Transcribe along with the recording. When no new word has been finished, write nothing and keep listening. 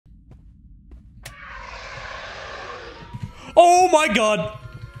Oh my god.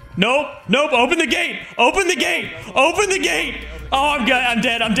 Nope. Nope. Open the gate. Open the gate. Open the gate. Oh, I'm good. I'm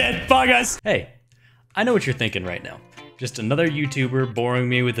dead. I'm dead. Bye, guys. Hey, I know what you're thinking right now. Just another YouTuber boring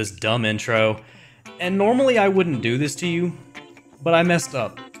me with this dumb intro. And normally I wouldn't do this to you, but I messed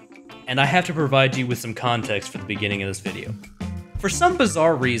up. And I have to provide you with some context for the beginning of this video. For some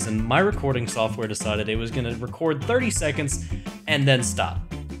bizarre reason, my recording software decided it was going to record 30 seconds and then stop.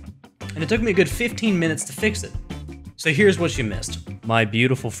 And it took me a good 15 minutes to fix it. So here's what you missed. My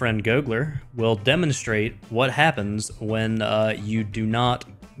beautiful friend Gogler will demonstrate what happens when you do not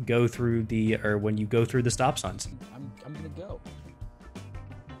go through the, or when you go through the stop signs. I'm gonna go.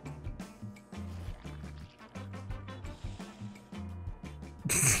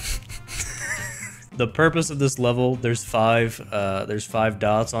 The purpose of this level, there's five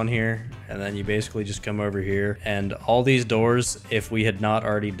dots on here, and then you basically just come over here, and all these doors, if we had not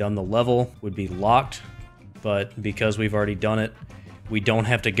already done the level, would be locked, but because we've already done it, we don't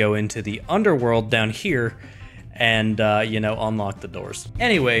have to go into the underworld down here and, you know, unlock the doors.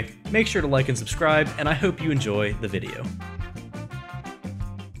 Anyway, make sure to like and subscribe, and I hope you enjoy the video.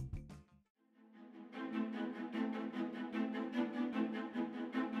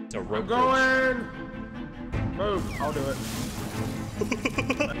 It's a rope bridge. Move, I'll do it.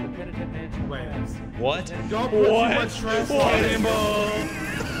 Wait. What? Don't put too much stress on him.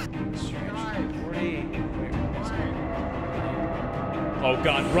 Oh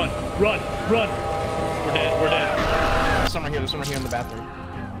god, run, run, run! We're dead, we're dead. There's someone here in the bathroom.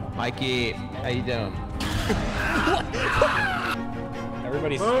 Mikey, how you doing?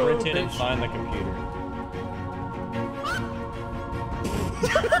 Everybody sprint in and find the computer.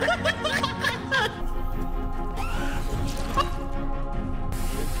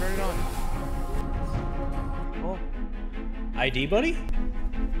 Turn it on. Oh. ID, buddy?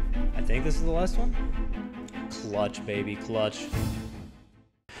 I think this is the last one. Clutch, baby, clutch.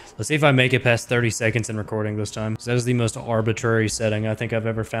 Let's see if I make it past 30 seconds in recording this time. That is the most arbitrary setting I think I've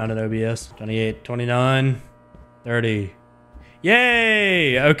ever found in OBS. 28, 29, 30.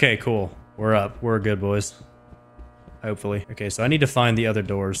 Yay! Okay, cool. We're up. We're good, boys. Hopefully. Okay, so I need to find the other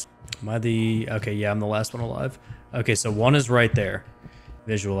doors. Am I the... Okay, yeah, I'm the last one alive. Okay, so one is right there.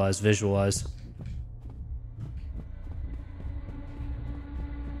 Visualize, visualize.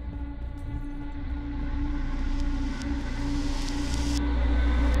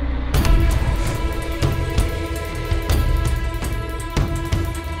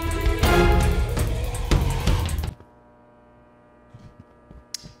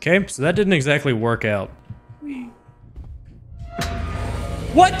 Okay, so that didn't exactly work out.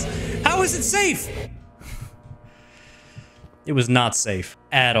 What? How is it safe? It was not safe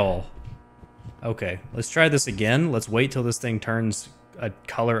at all. Okay, let's try this again. Let's wait till this thing turns a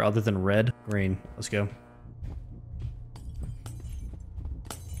color other than red. Green. Let's go.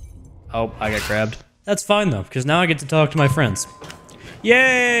 Oh, I got grabbed. That's fine though, because now I get to talk to my friends.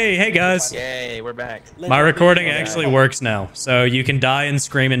 Yay! Hey guys! Yay, we're back. My recording actually works now, so you can die and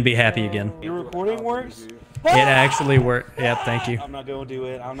scream and be happy again. Your recording works? It actually worked. Yep, thank you. I'm not gonna do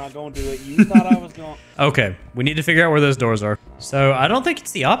it. I'm not gonna do it. You thought I was going. Okay, we need to figure out where those doors are. So I don't think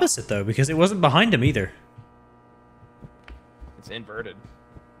it's the opposite though, because it wasn't behind him either. It's inverted.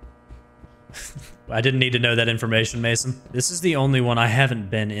 I didn't need to know that information, Mason. This is the only one I haven't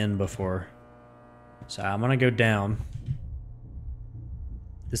been in before. So I'm gonna go down.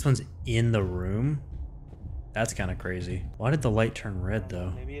 This one's in the room? That's kind of crazy. Why did the light turn red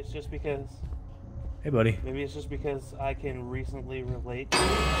though? Maybe it's just because. Hey, buddy. Maybe it's just because I can recently relate.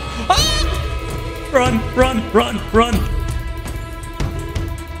 Ah! Run, run, run, run!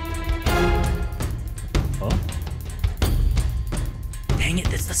 Oh? Dang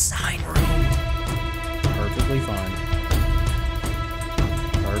it, it's the sign room. Perfectly fine.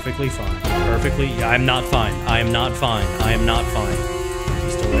 Perfectly fine. Perfectly. Yeah, I'm not fine. I am not fine. I am not fine.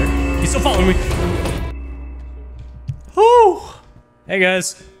 He's still there. He's still following me. Whoo! Hey,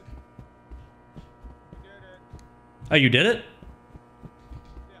 guys. Oh, you did it?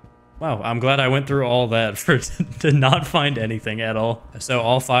 Wow, I'm glad I went through all that for to not find anything at all. So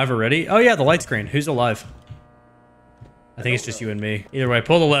all 5 are ready? Oh yeah, the light screen. Who's alive? I think it's just you and me. Either way,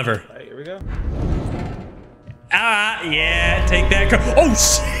 pull the lever. Alright, here we go. Ah, yeah, take that car. Oh,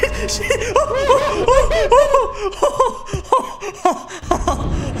 shit!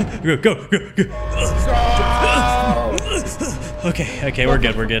 Go, go, go, go. Okay, we're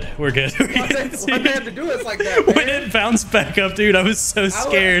good, we're good, we're good. Why they have to do us like that, man? When it bounced back up, dude, I was so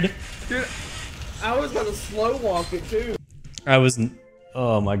scared. I was about to slow walk it too. I was...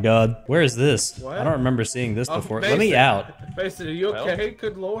 Oh my god. Where is this? What? I don't remember seeing this before. Mason, Let me out. Mason, are you okay?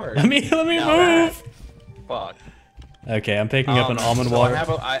 Good lord. Let me move. Fuck. Okay, I'm picking up an almond so water.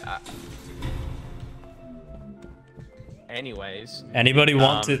 I have anyways. Anybody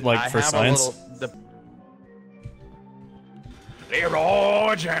want to, like, I for have science?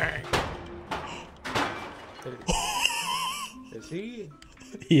 Leroy Jenkins. Is he?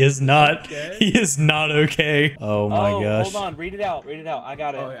 He is not. Okay. He is not okay. Oh my gosh. Hold on, read it out. Read it out. I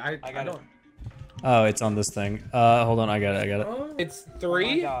got it. Oh, I got it. don't. Oh, it's on this thing. Hold on. I got it. I got it. Oh, it's Oh my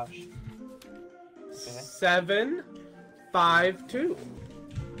 3, gosh. 7, 5, 2.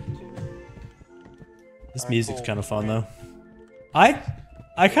 This Alright, music's cool. kind of fun though.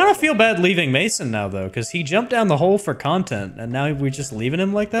 I kind of feel bad leaving Mason now though, because he jumped down the hole for content, and now we're just leaving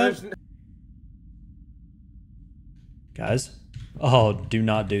him like that. Guys, oh, do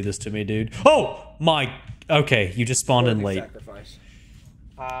not do this to me, dude. Oh my. Okay, you just spawned in late. Sacrifice.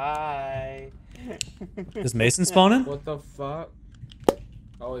 Hi. Is Mason spawning? What the fuck?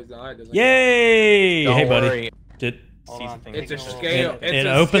 Oh, he's not. Doesn't Yay! Don't Hey, buddy. worry. Did Hold on. It's a Taking scale. little- It's It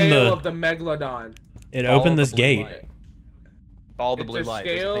a opened scale the- of the megalodon. it Follow opened the this blue gate? light. Follow the blue It's a light.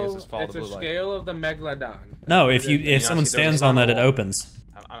 There's a thing that scale. says follow It's the a blue light. scale of the megalodon. No, if You know, someone see, there's stands a on that, it circle. opens.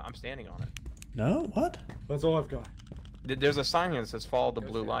 I'm standing on it. No, what? That's all I've got. There's a sign that says follow the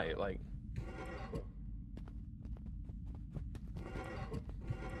blue light. Like.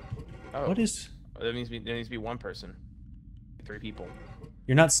 Oh. What is? There needs to be one person. 3 people.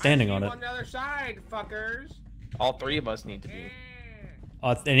 You're not standing on it. On the other side, fuckers. All 3 of us need to be.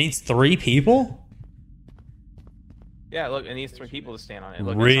 It needs 3 people. Yeah, look, it needs 3 people to stand on it.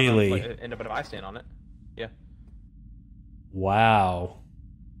 Look, Really? But if I stand on it, yeah. Wow.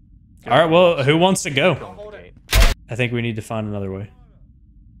 All right. Well, who wants to go? Hold it. I think we need to find another way.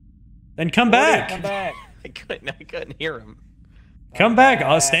 Then come Woody, back. Come back. I couldn't hear him. Come back.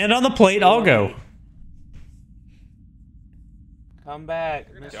 I'll stand on the plate. I'll go. Come back.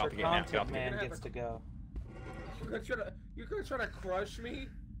 Get off Mr. the gate now, get off Content the Man gate. gets to go. You're gonna try to crush me?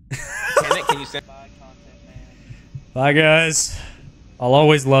 Can you stand? Bye, Content Man. Bye, guys. I'll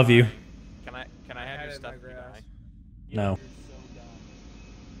always love you. Can I have Had your it in stuff? my grass. No. You're so dumb.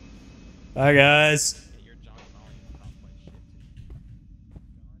 Bye, guys. You're John Molly.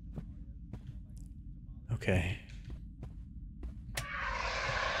 Okay.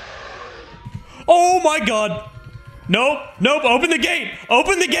 Oh my God. Nope. Nope. Open the gate.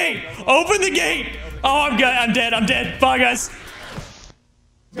 Open the gate. Open the gate. Oh, I'm good. I'm dead. I'm dead. Bye, guys.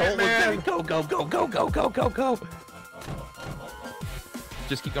 Don't look at me. Go, go, go, go, go, go, go, go.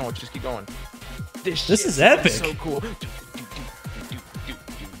 Just keep going. Just keep going. This is epic. So cool.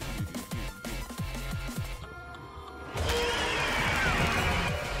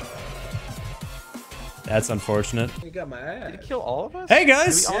 That's unfortunate. You got my ass. Did it kill all of us? Hey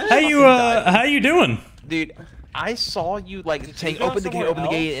guys, Did we all how you fucking die? how you doing? Dude, I saw you like saying go open the gate, somewhere open the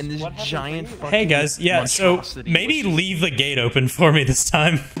gate, else? and this What happened giant for you? fucking Hey guys, yeah. So monstrosity maybe was just- leave the gate open for me this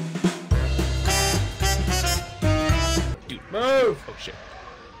time. Dude, Move! oh shit.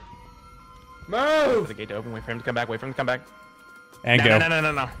 Move! The gate to open. Wait for him to come back. Wait for him to come back. And No, go. no, no,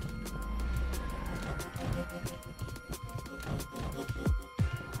 no, no.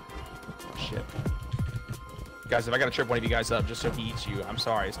 Oh shit. Guys, if I gotta trip one of you guys up just so he eats you, I'm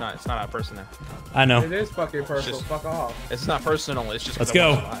sorry. It's not out of person now. I know. It is fucking personal. Just- Fuck off. It's not personal. It's just. 'cause Let's I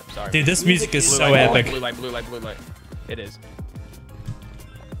want go. to survive. Sorry. Dude, this music is Blue so light, epic. Blue light, blue light, blue light. It is.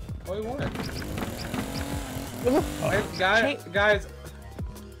 Oh, he won. Hey, guys.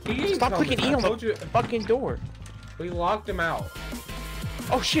 He ain't Stop coming. clicking E I on told the you. fucking door. We locked him out.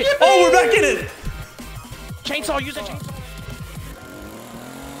 Oh shit! Oh, we're back in it. Chainsaw! Use a chainsaw!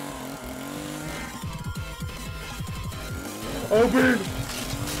 Open!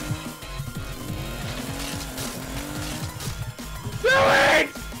 Do it!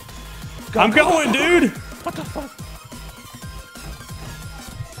 I'm going, dude. What the fuck?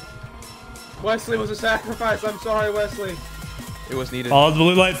 Wesley was a sacrifice. I'm sorry, Wesley. It was needed. Follow the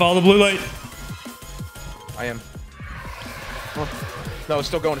blue light. Follow the blue light. I am. Oh. No, it's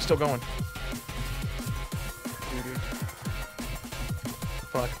still going. It's still going.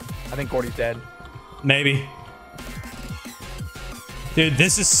 Fuck. I think Gordy's dead. Maybe. Dude,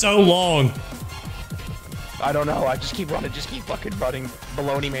 this is so long. I don't know. I just keep running. Just keep fucking running.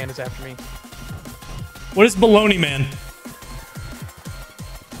 Baloney Man is after me. What is baloney, man?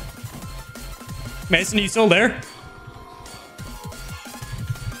 Mason, are you still there?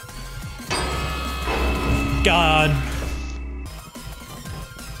 God.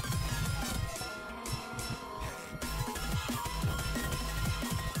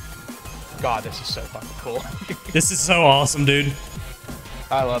 God, this is so fucking cool. This is so awesome, dude.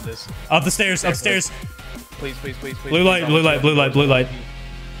 I love this. Up the stairs, upstairs. Please, please, please, please. Blue light, blue light, blue light, blue light.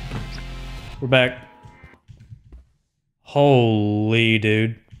 We're back. Holy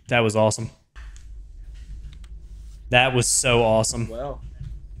dude. That was awesome. That was so awesome. Well,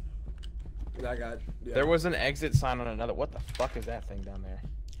 I got. Yeah. There was an exit sign on another. What the fuck is that thing down there?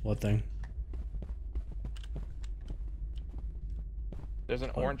 What thing? There's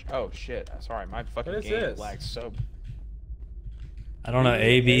an orange. Oh shit! Sorry, my fucking What is game this? lags so. I don't know.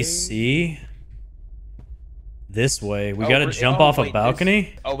 A, B, C. This way. We Oh, gotta we're- jump oh, off a wait,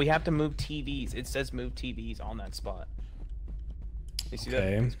 balcony? Oh, we have to move TVs. It says move TVs on that spot. You see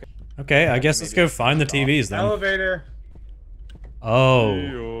Okay. that? Okay, I guess let's Maybe go it's find the switched off. TVs then. Elevator.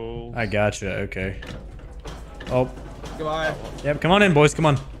 Oh. I gotcha. Okay. Oh. Goodbye. Yep, come on in, boys. Come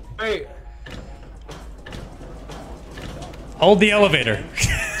on. Wait. Hold the elevator.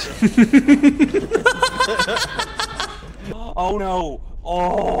 Oh no!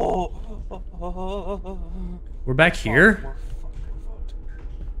 Oh! We're back here?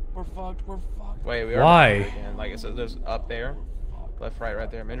 We're fucked. We're fucked. Wait, we are Why? back again. Like it says, there's up there, left, right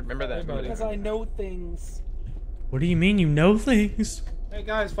there. Remember that? Remember Because that? I know things. What do you mean you know things? Hey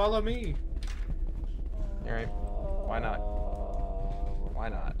guys, follow me. All right. Why not? Why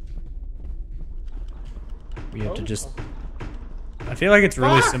not? We have to just... I feel like it's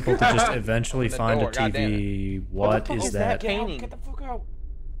really Fuck! simple to just eventually Open the find door, a goddamn TV. What What the fuck is that? Get out, get the fuck out.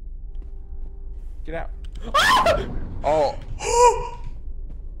 Get out. Oh.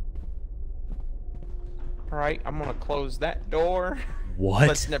 All right, I'm gonna close that door. What?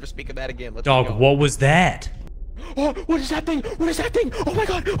 Let's never speak of that again. Let's Dog, go. what was that? Oh, what is that thing? What is that thing? Oh my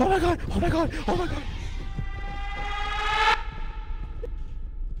god! Oh my god! Oh my god! Oh my god!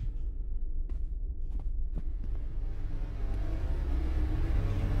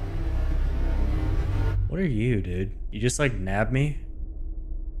 What are you, dude? You just like nab me?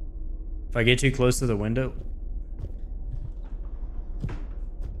 If I get too close to the window?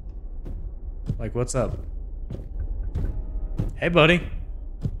 Like, what's up? Hey, buddy.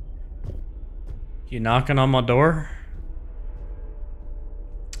 You knocking on my door?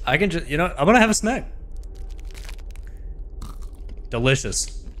 I can just, you know, I'm gonna have a snack.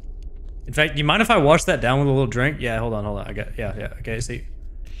 Delicious. In fact, you mind if I wash that down with a little drink? Yeah, hold on. I got, yeah, okay, see.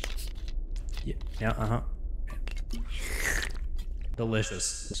 Yeah, uh-huh.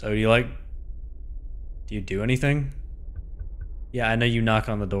 Delicious. So do you do anything? Yeah, I know you knock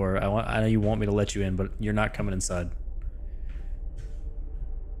on the door. I know you want me to let you in, but you're not coming inside.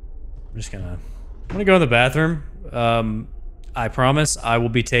 I'm gonna go in the bathroom. I promise I will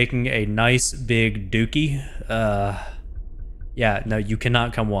be taking a nice big dookie. Yeah, no, you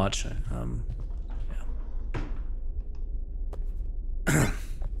cannot come watch. Yeah.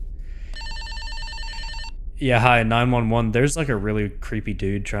 Yeah, hi, 911. There's like a really creepy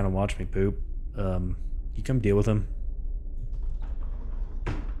dude trying to watch me poop. You come deal with him.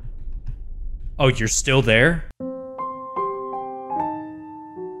 Oh, you're still there?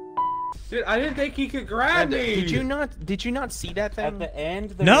 Dude, I didn't think he could grab me. Did you not see that thing? At the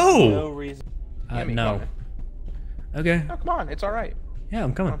end, there's No! no reason. No. Okay. Oh, come on, it's all right. Yeah,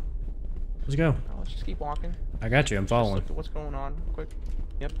 I'm coming. Let's go. Oh, let's just keep walking. I got you. I'm Just following. look at what's going on, real quick.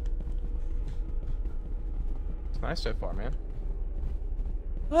 Yep. It's nice so far, man.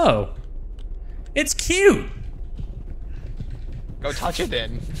 Oh. It's cute. Go touch it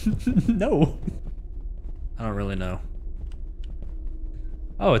then. No. I don't really know.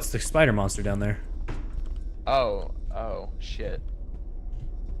 Oh, it's the spider monster down there. Oh, shit.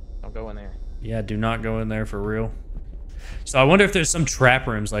 Don't go in there. Yeah, do not go in there for real. So I wonder if there's some trap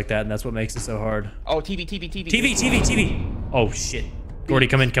rooms like that, and that's what makes it so hard. Oh, TV. TV! Oh, shit. Gordy,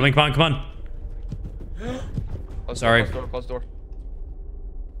 come in, come on. Close Sorry. Door, close door.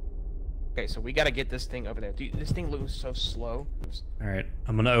 Okay, so we gotta get this thing over there. Dude, this thing moves so slow. Alright,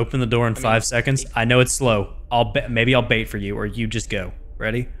 I'm gonna open the door in 5 seconds. I know it's slow. Maybe I'll bait for you, or you just go.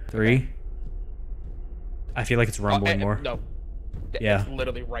 Ready? 3. Okay. I feel like it's rumbling more. No. Yeah. It's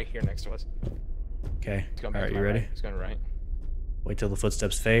literally right here next to us. Okay. It's going back Alright, to you my ready? Right. It's going right. Wait till the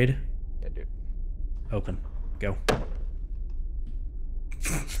footsteps fade. Yeah, dude. Open. Go.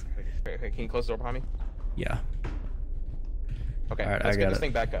 Okay, can you close the door behind me? Yeah. Okay, Alright, let's I get got this it.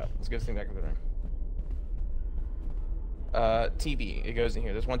 thing back up. Let's get this thing back in the room. TV. It goes in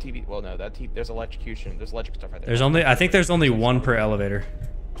here. There's one TV. Well, no, that TV. There's electrocution. There's electric stuff right there. I think there's only one per elevator.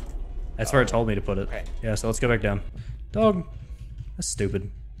 That's where it told me to put it. Okay. Yeah, so let's go back down. Dog. That's stupid.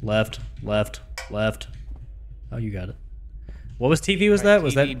 Left. Oh, you got it. What was TV was that?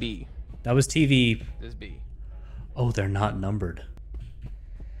 Was that... TV B. That was TV. This is B. Oh, they're not numbered.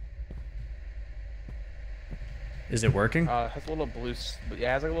 Is it working? It has a little blue. Yeah, it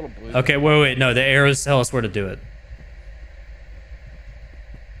has like a little blue. Okay, wait. No, the arrows tell us where to do it.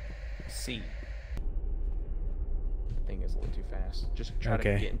 C. Thing is guys a little too fast. Just try to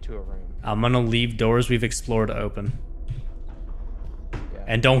Okay. get into a room. I'm gonna leave doors we've explored open. Yeah.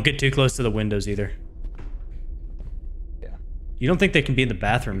 And don't get too close to the windows either. Yeah. You don't think they can be in the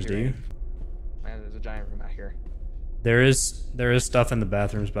bathrooms, do you? Man, there's a giant room out here. There is stuff in the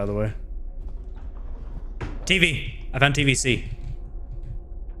bathrooms, by the way. TV! I found TVC.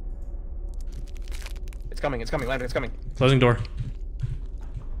 It's coming, Landon, it's coming. Closing door.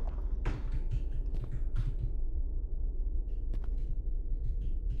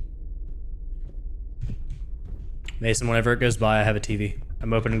 Mason, whenever it goes by, I have a TV.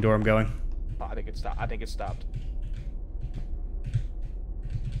 I'm opening door, I'm going. Oh, I think it stopped. It stopped.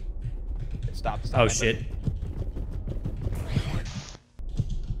 It stopped. Oh, shit.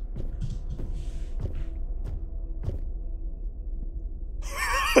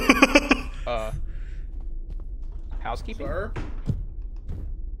 Housekeeping? Sir?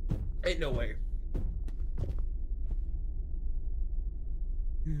 Ain't no way.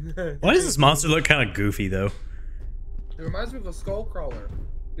 Why does this monster look kind of goofy, though? It reminds me of a skull crawler.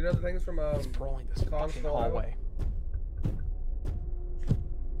 You know the things from Rolling this Kong fucking Skull hallway.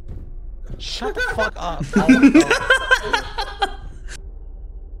 Shut the fuck up.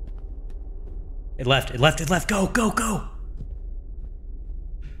 It left. Go, go, go!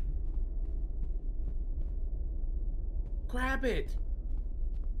 Grab it.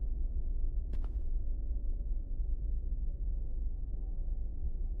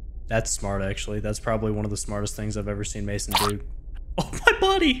 That's smart, actually. That's probably one of the smartest things I've ever seen Mason do. Oh, my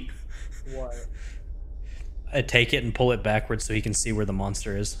body! What? I take it and pull it backwards so he can see where the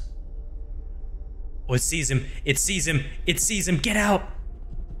monster is. Oh, it sees him. It sees him. It sees him. Get out!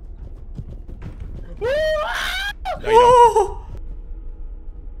 No, you don't. Oh!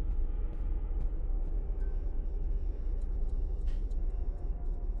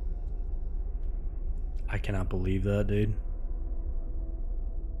 I cannot believe that, dude.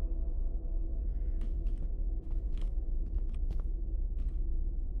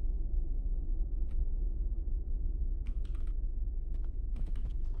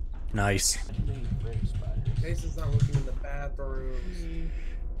 Nice. Mason's not looking in the bathrooms.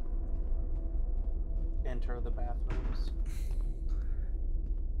 Enter the bathrooms.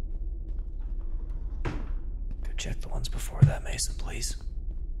 Go check the ones before that, Mason, please.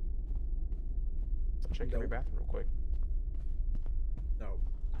 Check every bathroom real quick.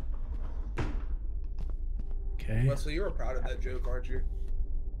 No. Okay. Wesley, you were proud of that joke, aren't you?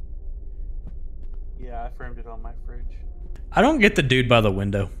 Yeah, I framed it on my fridge. I don't get the dude by the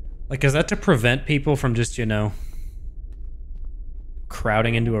window. Like, is that to prevent people from just, you know,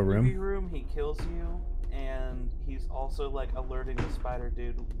 crowding into a Movie room? room, he kills you, and he's also like alerting the spider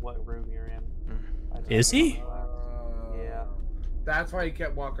dude what room you're in. Is he? Yeah. That's why he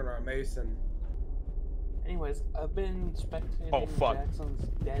kept walking around Mason. Anyways, I've been spectating Oh, fuck. Jackson's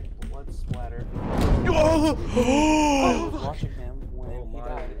dead blood splatter. I Oh! was watching him when Oh he my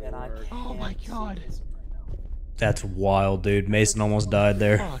died, and I lord. can't Oh my see God. this right now. That's wild, dude. Mason almost died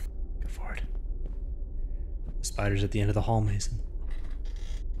there. Fuck. Go for it. The spider's at the end of the hall, Mason.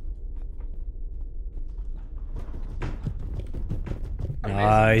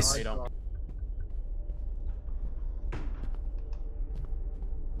 Nice. No, you don't.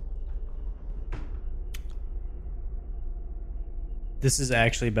 This is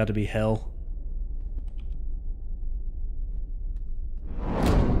actually about to be hell.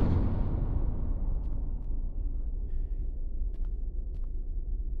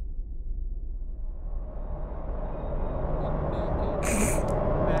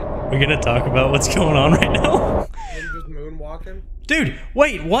 We're gonna talk about what's going on right now? Him just moonwalking? Dude,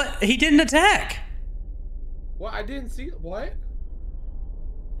 wait, what? He didn't attack! What? I didn't see. What?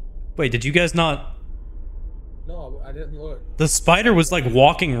 Wait, did you guys not... No, I didn't look. The spider was like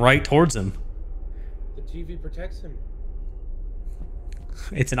walking right towards him. The TV protects him.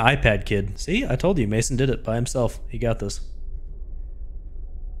 It's an iPad kid. See, I told you, Mason did it by himself. He got this.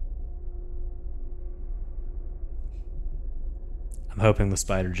 I'm hoping the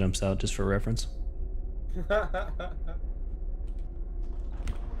spider jumps out just for reference.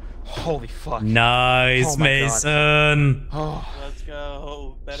 Holy fuck. Nice, Oh my God. Mason! Oh, Let's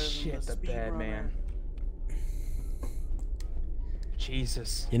go. Better shit, than the the bad man.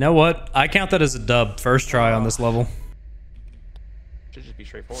 Jesus. You know what? I count that as a dub. First try on this level. Should just be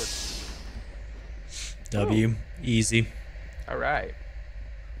straightforward. W. Easy. Alright.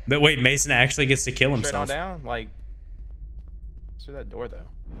 But wait, Mason actually gets to kill Straight on himself. down? Like, through that door, though.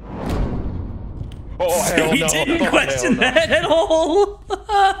 Oh, hell He no. didn't Oh, question hell no. that at all.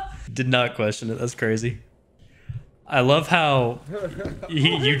 Did not question it. That's crazy. I love how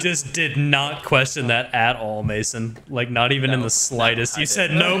you just did not question that at all, Mason. Like, not even in the slightest. You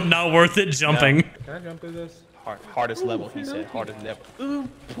said, nope, not worth it jumping. Can I jump through this? Hardest level, he said. Hardest level. Ooh,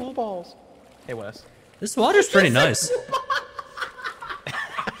 pool balls. Hey, Wes. This water's pretty nice.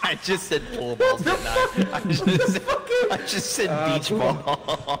 I just said pool balls, didn't I? I just said beach ball.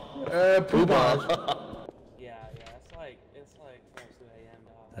 Pool balls. Yeah, it's like close to AM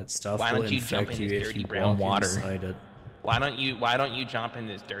now. That stuff Why will don't you jump infect in you this if dirty you brown walk water? inside it. Why don't you jump in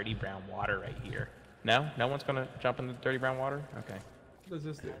this dirty brown water right here? No? No one's gonna jump in the dirty brown water? Okay. What does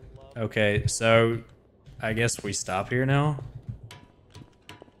this do? Okay, so I guess we stop here now.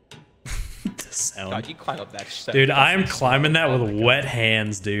 The sound. God, you climb up that stuff. Dude, I'm climbing that with wet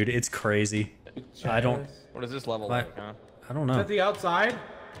hands, dude. It's crazy. I don't. What is this level What? like, huh? I don't Is know. that the outside?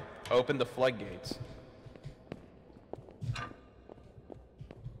 Open the floodgates.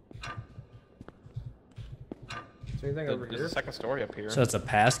 Is there anything over There's here? a second story up here. So it's a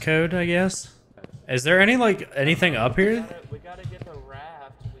passcode, I guess. Is there anything up here? We gotta get the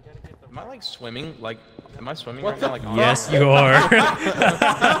raft. We gotta get the. Am I like swimming? Like, am I swimming What right the now? Like, on Yes, there? you are.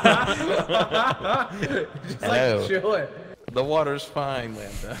 Just Hello. like chilling. The water's fine,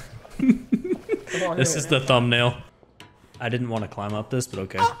 Lambda. Come on, This here. is the thumbnail. I didn't want to climb up this, but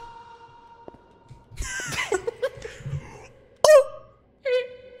okay.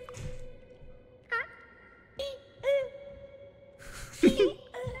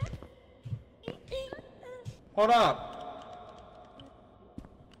 Hold up.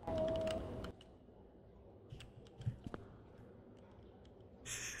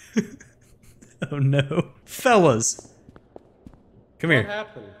 Oh no. Fellas. Come What here.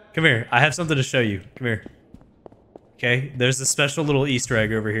 happened? Come here. I have something to show you. Come here. Okay, there's a special little Easter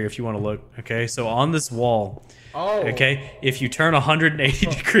egg over here if you want to look. Okay, so on this wall, Oh. okay, if you turn 180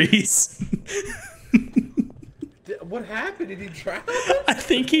 degrees, What happened? Did he drown? I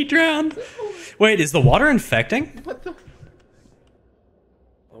think he drowned. Wait, is the water infecting? What the?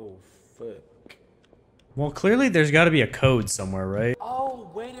 Oh, fuck. Well, clearly there's got to be a code somewhere, right? Oh,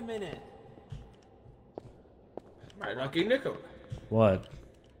 wait a minute. My lucky nickel. What?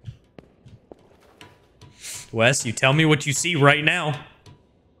 Wes, you tell me what you see right now.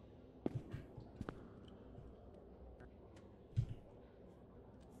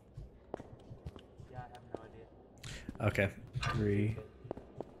 Yeah, I have no idea. Okay. 3.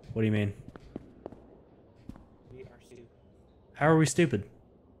 What do you mean? We are stupid How are we stupid?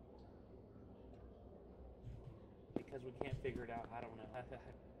 because we can't figure it out. I don't know.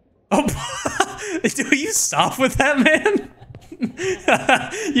 Oh, do you stop with that, man?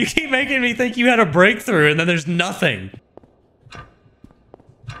 You keep making me think you had a breakthrough and then there's nothing.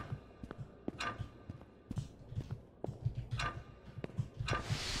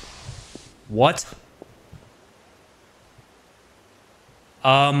 What?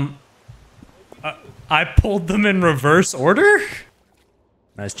 I pulled them in reverse order?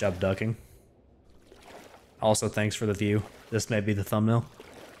 Nice job ducking. Also, thanks for the view. This may be the thumbnail.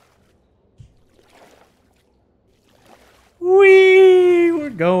 We're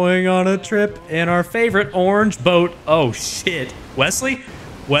going on a trip in our favorite orange boat. Oh shit. Wesley?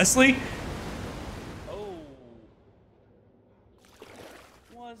 Wesley? Oh.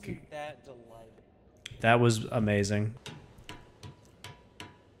 Wasn't that delightful? That was amazing.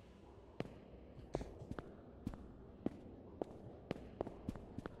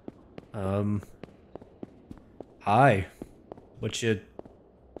 Hi. What you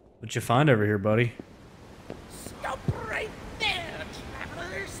find over here, buddy? Stop right there,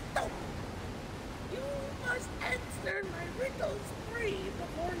 traveler, stop! You must answer my riddles free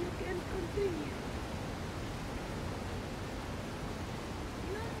before you can continue.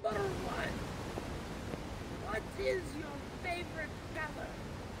 Number 1. What is your favorite color?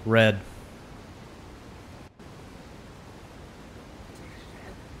 Red.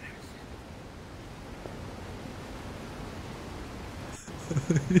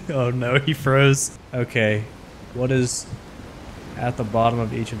 Oh no, he froze. Okay. What is at the bottom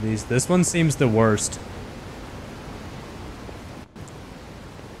of each of these? This one seems the worst.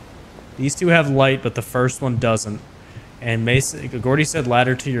 These two have light, but the first one doesn't. And Mason, Gordy said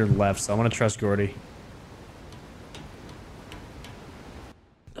ladder to your left, so I'm gonna trust Gordy.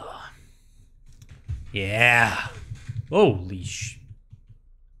 Ugh. Yeah. Holy sh.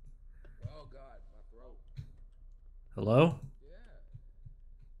 Oh God, my throat. Hello?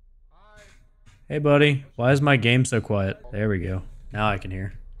 Hey, buddy. Why is my game so quiet? There we go. Now I can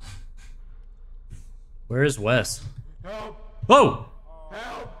hear. Where is Wes? Help! Whoa!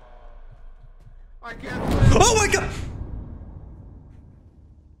 Help! I can't. Oh my god!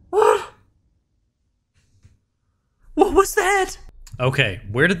 What? What was that? Okay,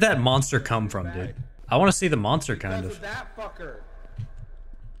 where did that monster come from, dude? I want to see the monster, kind Because of. that fucker.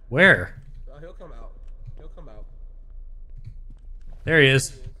 Where? Oh, he'll come out. He'll come out. There he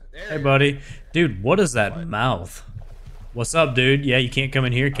is. There Hey, he buddy. Dude, what is that mouth? What's up, dude? Yeah, you can't come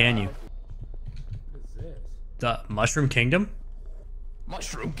in here, can you? What is this? The Mushroom Kingdom?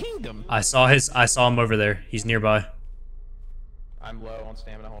 Mushroom Kingdom. I saw him over there. He's nearby. I'm low on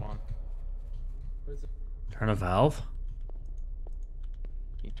stamina. Hold on. What is it? Turn a valve?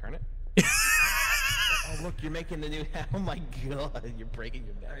 Can you turn it? Oh look, you're making the new. Oh my god, you're breaking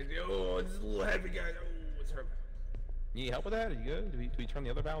your neck. Oh, it's a little heavy, guys. Oh, it's hurt. You need help with that? Are you good? Do we turn the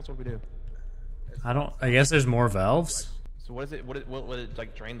other valves? What do we do? I guess there's more valves. So what is it? Would it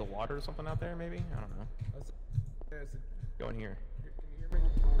like drain the water or something out there? Maybe? I don't know. Go in here.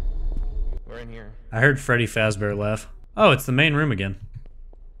 We're in here. I heard Freddy Fazbear laugh. Oh, it's the main room again.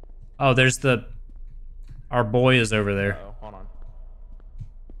 Oh, there's the... Our boy is over there. Oh, hold on.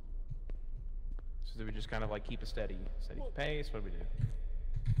 So do we just kind of like keep a steady pace? What do we do?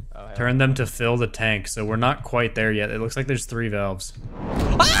 Oh, hell. Turn them to fill the tank, so we're not quite there yet. It looks like there's 3 valves.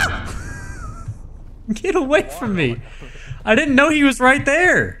 Ah! Get away from me! I didn't know he was right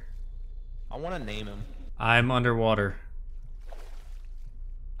there! I want to name him. I'm underwater.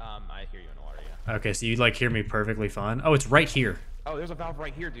 I hear you in the water, yeah. Okay, so you like hear me perfectly fine. Oh, it's right here. Oh, there's a valve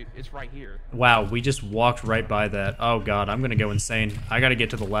right here, dude. It's right here. Wow, we just walked right by that. Oh god, I'm gonna go insane. I gotta get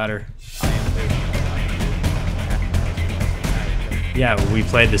to the ladder. Yeah, we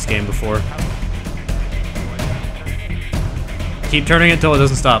played this game before. Keep turning it until it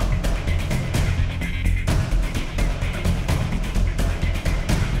doesn't stop.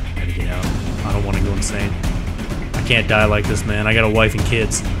 Gotta get out. I don't want to go insane. I can't die like this, man. I got a wife and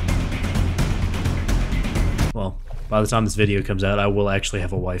kids. Well, by the time this video comes out, I will actually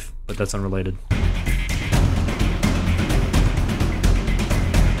have a wife, but that's unrelated.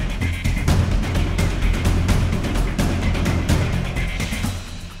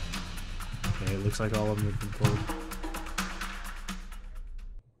 Okay, it looks like all of them have been pulled.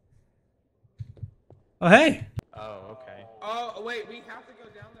 Oh, hey! Oh, okay. Oh, wait, we have to go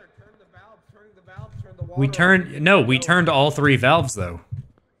down there, turn the valve, turn the water. We turned, no, we turned all 3 valves, though.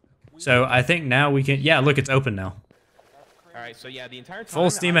 So I think now we can, yeah, look, it's open now. All right, so yeah, the entire time.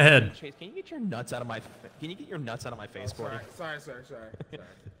 Full steam I was ahead. Chase, can you get your nuts out of my? Can you get your nuts out of my face, Corey? Sorry, sir.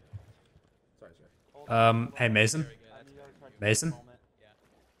 Hey, Mason? Mason?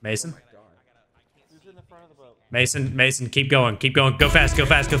 Mason? Who's in the front of the boat? Mason, keep going, go fast, go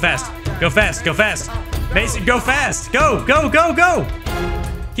fast, go fast, go fast, go fast. Mason, go fast, go,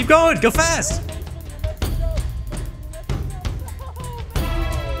 keep going, go fast.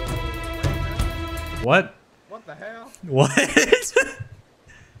 What? What the hell? What?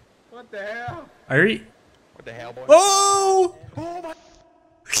 What the hell? Are you? What the hell, boy? Oh! Oh my!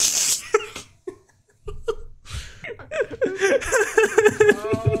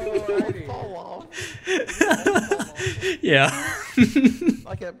 Alrighty. Fall off. Yeah.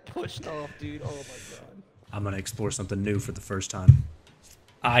 I got pushed off, dude. Oh my god. I'm gonna explore something new for the first time.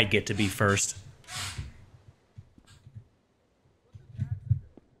 I get to be first.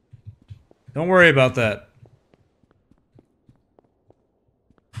 Don't worry about that.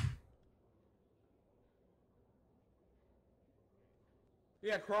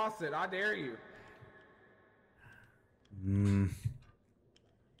 Yeah, cross it. I dare you.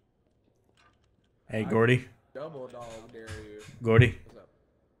 Hey, Gordy. Double dog dare you. Gordy, What's up?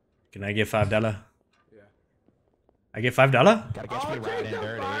 can I get $5? Yeah. I get $5? Gotta catch me Oh, riding take the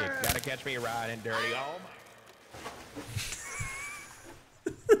dirty. fire. Gotta catch me riding dirty. Oh my.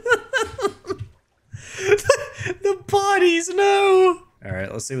 The bodies, no!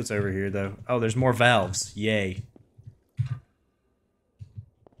 Alright, let's see what's over here, though. Oh, there's more valves. Yay.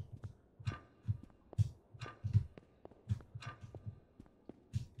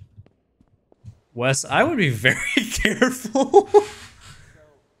 Wes, I would be very careful. No, the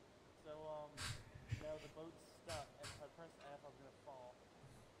boat's stuck, and if I press F, I'm gonna fall.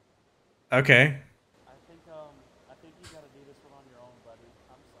 Okay. I think you gotta do this one on your own, buddy.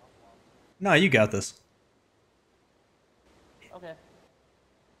 I'm soft locked. No, you got this. Okay.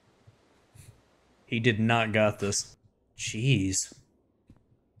 He did not got this. Jeez.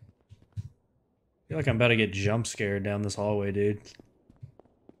 I feel like I'm about to get jump scared down this hallway, dude.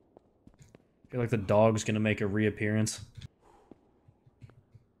 I feel like the dog's gonna make a reappearance.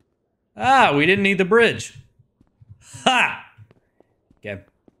 Ah, we didn't need the bridge. Ha! Okay.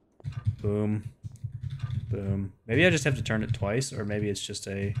 Boom. Boom. Maybe I just have to turn it twice, or maybe it's just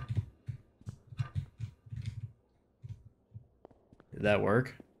a... Did that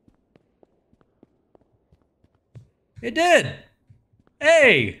work? It did!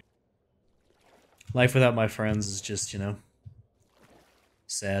 Hey! Life without my friends is just, you know,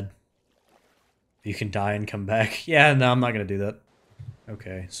 sad. You can die and come back. Yeah, no, I'm not gonna do that.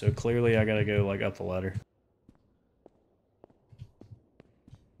 Okay, so clearly I gotta go, like, up the ladder.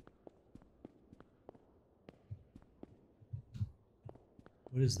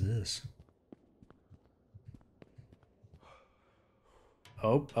 What is this?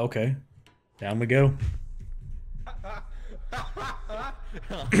 Oh, okay. Down we go.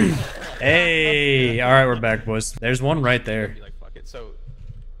 Hey! Alright, we're back, boys. There's one right there. Be like, fuck it. So,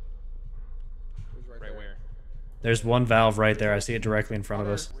 right where? There's one valve right there. I see it directly in front of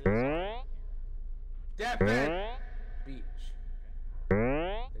us. Yeah, man. Beach.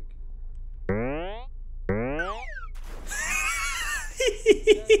 Thank you.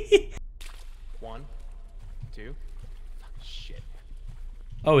 1, 2. Shit.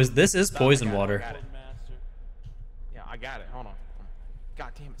 Oh, this is poison I got it, water. I got it. Yeah, I got it. Hold on.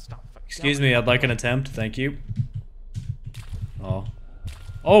 God damn it! Stop. Excuse me, I'd like an attempt. Thank you. Oh.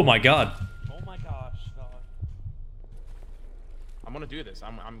 Oh my god. Oh my gosh, dog. I'm gonna do this.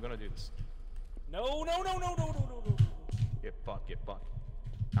 I'm gonna do this. No, no, no, no, no, no, no, no. Get fucked. Get fucked.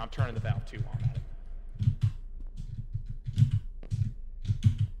 I'm turning the valve too on at it.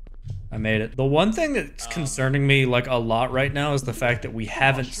 I made it. The one thing that's concerning me like a lot right now is the fact that we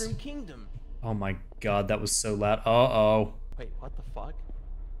haven't. Mushroom Kingdom. Oh my god, that was so loud. Uh-oh. Wait, what the fuck?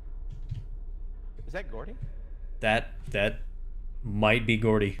 Is that Gordy? That might be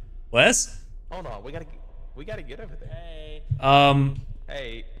Gordy. Wes? Hold on, we gotta get over there. Hey.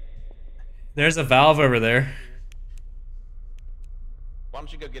 Hey, There's a valve over there. why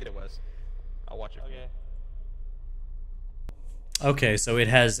don't you go get it, Wes? I'll watch it. Okay. Okay, so it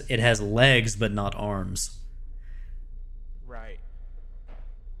has legs but not arms. Right.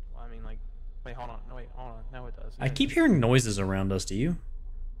 Well, I mean, like, wait, hold on. No, wait, hold on. No, it does. I keep hearing noises around us, do you?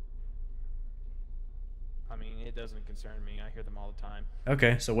 I mean, it doesn't concern me. I hear them all the time.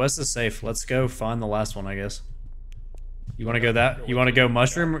 Okay, so Wes is safe. Let's go find the last one, I guess. You want to go that? You want to go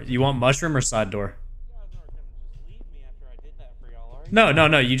mushroom? You want mushroom or side door? You guys aren't gonna just leave me after I did that for y'all, are you? No, no,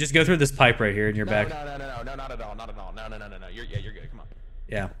 no. You just go through this pipe right here and you're No, back. no, not at all, not at all. No. You're good. Come on.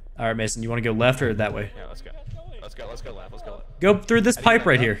 Yeah. All right, Mason. You want to go left or that way? Yeah, let's go. Let's go left. Let's go left. Go through this pipe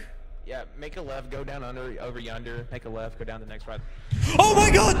right here. Yeah, make a left, go down over yonder. Make a left, go down the next right. Oh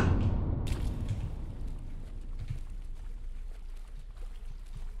my god!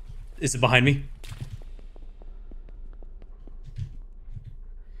 Is it behind me?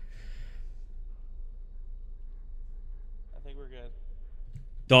 I think we're good.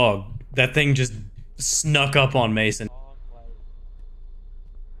 Dog, that thing just snuck up on Mason. Dog light.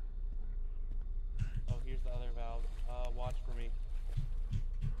 Oh, here's the other valve. Watch for me.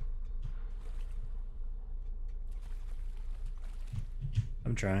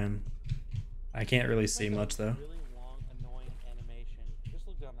 I'm trying. I can't really see Like a much though. Really long, annoying animation. Just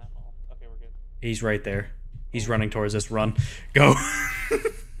look down that hall. Okay, we're good. He's right there. He's running towards us. Run. Go.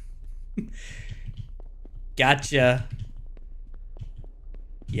 Gotcha.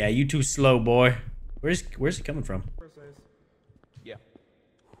 Yeah, you too slow, boy. Where's he coming from? Yeah.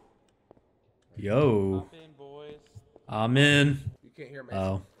 Yo. Hop in, boys. I'm in. You can't hear Mason.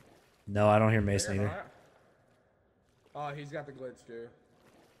 Oh. No, I don't hear Mason You're either. not? Oh, he's got the glitch too.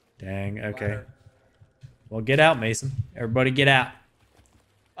 Dang, okay. Ladder. Well, get out, Mason. Everybody get out.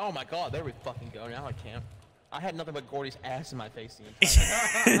 Oh my god, there we fucking go. Now I can't. I had nothing but Gordy's ass in my face the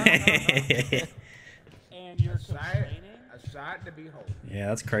entire time. And you're Sight, complaining? a sight to behold. Yeah,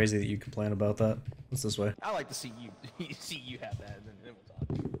 that's crazy that you complain about that. What's this way? I like to see you have that. And then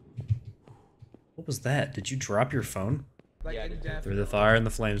we'll talk. What was that? Did you drop your phone? Like Yeah, I in did. death. Through the fire and the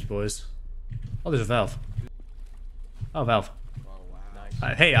flames, boys. Oh, there's a valve. Oh, valve. Oh wow.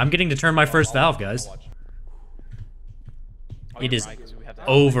 Nice. Hey, I'm getting to turn my first I'll valve, watch, guys. I'll watch. Oh, It you're is right, 'cause we have to-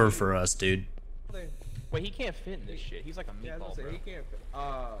 over for us, dude. Wait, he can't fit in this shit. He's like a Yeah, I was meatball, gonna say, bro. he can't.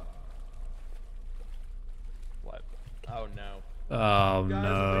 What? Oh no. Oh, Guys, I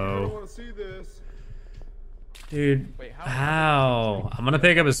no. want to see this. Dude, Wait, how? I'm gonna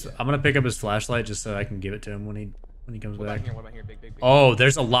pick up his flashlight just so I can give it to him when he comes What back. about here? What about here? Big. Oh,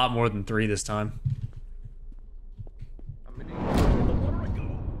 there's a lot more than 3 this time. I'm gonna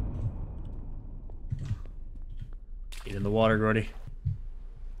Get in the water, Gordy.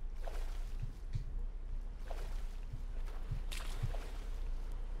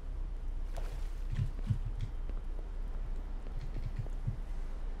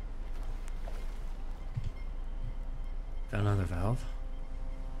 Found another valve.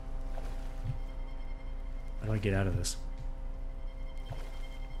 How do I get out of this?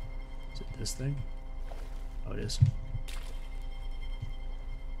 Is it this thing? Oh, it is.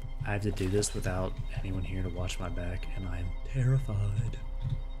 I have to do this without anyone here to watch my back, and I'm terrified.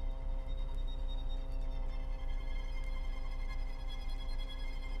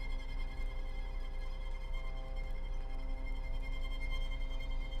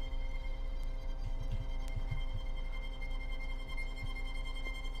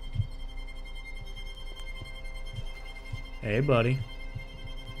 Hey, buddy.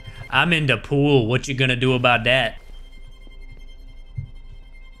 I'm in the pool. What you gonna do about that?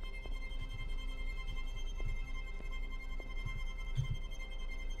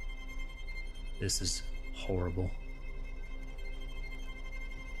 This is horrible.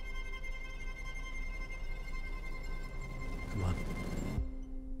 Come on.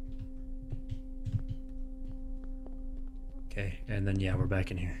 Okay, and then yeah, we're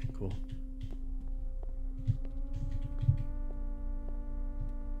back in here. Cool.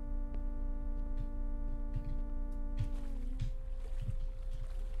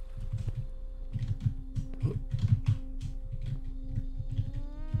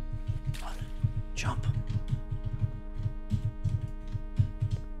 Jump.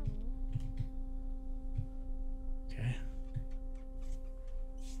 Okay.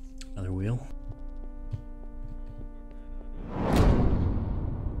 Another wheel.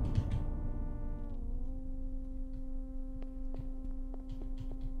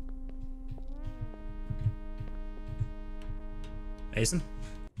 Mason?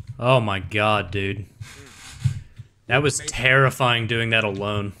 Oh my god, dude. That was terrifying doing that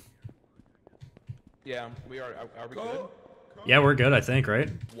alone. Yeah, we are. Are we good? Yeah, we're good, I think, right?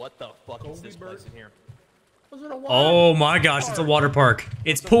 What the fuck is this place in here? Oh my gosh, it's a water park.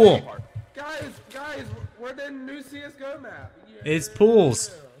 It's pool. Guys, we're the new CS:GO map. Yeah. It's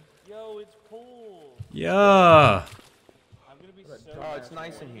pools. Yo, it's pool. Yeah. I'm gonna be so. Oh, it's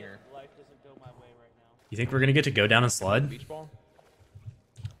nice in here. Life doesn't go my way right now. You think we're gonna get to go down and slide? Beach ball?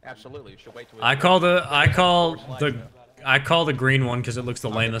 Absolutely. You should wait till I call the green one because it looks the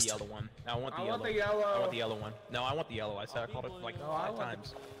lamest. The yellow one. I want the I yellow. want the yellow. I want the yellow one. No, I want the yellow. I said I called it like 5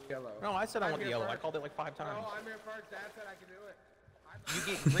 times. Yellow. No, I said I I'm want the here yellow. I first. called it like 5 times. Oh, I'm here first. Dad said I can do it. You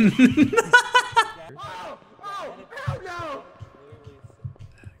get green. Oh, hell no!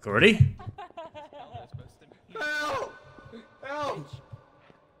 Gordy? Help! Help!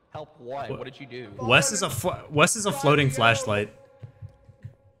 Help what? What did you do? Wes is a floating flashlight.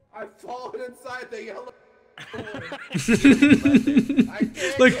 I've fallen inside the yellow.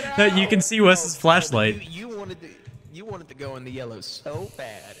 Look, you can see Wes's flashlight. You wanted to go in the yellow so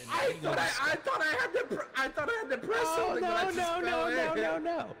bad. And I thought I had to press something. but I just fell in.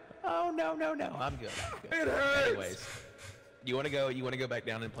 no. Oh no. I'm good. It hurts. Anyways, you want to go back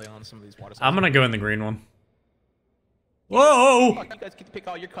down and play on some of these water slides? I'm gonna go in the green one. Whoa! Fuck, you guys get to pick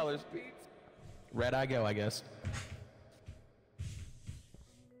all your colors. Red I go, I guess.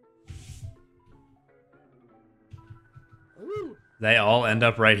 Ooh, They all end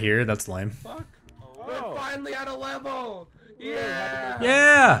up right here. That's lame. fuck. We're finally at a level. Yeah.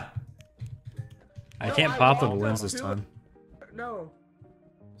 Yeah! I No, can't I pop the walked balloons up this to time. No.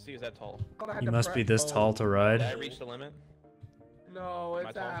 See, is that tall? I had You to must be this press- tall to Did I ride. reach the limit? No, Am I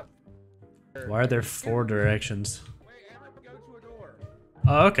it's tall? that. Why are there 4 directions? Wait, everyone go to a door.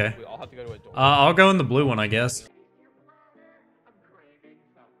 Oh, okay. We all have to go to a door. I'll go in the blue one, I guess.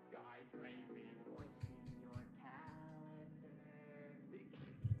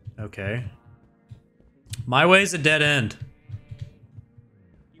 Okay. My way's a dead end.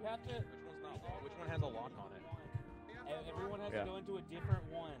 You have to. Which one has a lock on it? Everyone has Yeah. to go into a different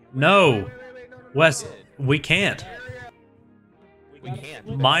one. No! Wait, no. Wes, we can't. We gotta can't.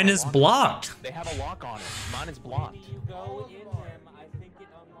 split Mine it. is blocked. They have a lock on it. Mine is blocked. When you go in them, I think it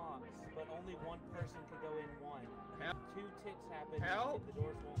unlocks, but only one person can go in one. Help. 2 ticks happen Help. and the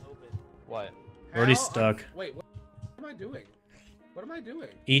doors won't open. What? Already Hell, stuck. Wait, what am I doing? What am I doing?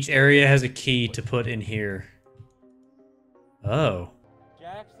 Each area has a key to put in here. Oh.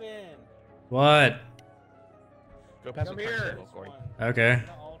 Jackson! What? Go past Come the here. table, Corey. Okay. We're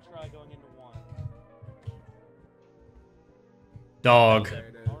gonna all try going into one. Dog.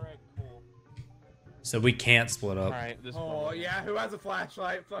 Alright, cool. So we can't split up. Alright, this Oh one. yeah, who has a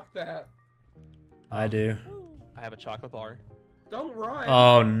flashlight? Fuck that. I do. I have a chocolate bar. Don't run.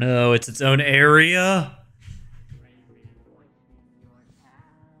 Oh no, it's its own area?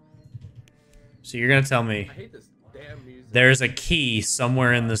 So you're gonna tell me I hate this damn music. there's a key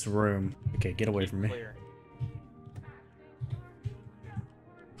somewhere in this room. Okay, get away from me. Clear.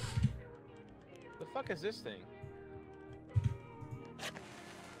 The fuck is this thing?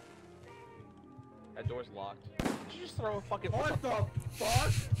 That door's locked. Did you just throw a fucking... What the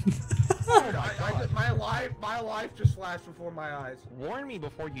fuck? My life just flashed before my eyes. Warn me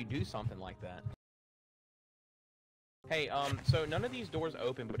before you do something like that. Hey, so none of these doors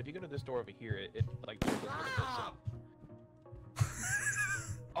open, but if you go to this door over here, it like... Stop!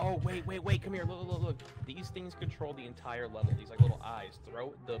 Oh, wait, come here, look. These things control the entire level, these like little eyes.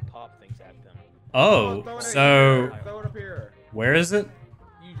 Throw the pop things at them. Oh, Throw it so Throw it up here. where is it?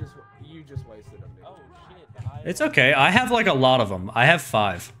 You just wasted them, dude. Oh shit. It's okay. I have like a lot of them. I have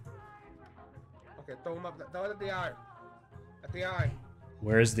 5. Okay, throw them up. Throw it at the eye. At the eye.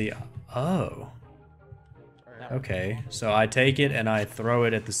 Where's the... Oh. Alright. Okay, so I take it and I throw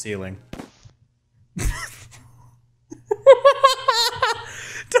it at the ceiling.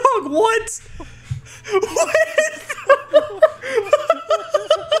 Dog, what? What?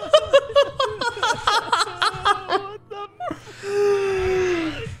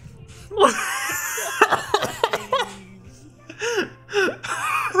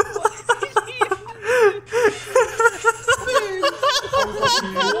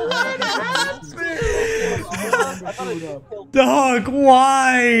 Dog,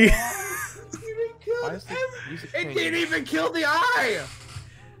 why? Why is the music It changing? didn't even kill the eye!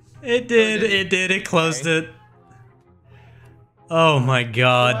 It did, it closed it. Oh my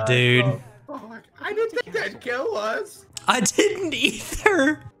god, dude. Fuck, I didn't think that'd kill us. I didn't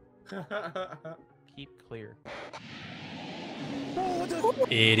either. Keep clear.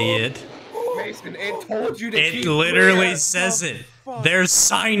 Idiot. Mason, it told you to keep It literally clear. says it. There's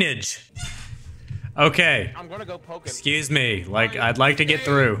signage. Okay. I'm gonna go poke it. Excuse me. Like, I'd like to get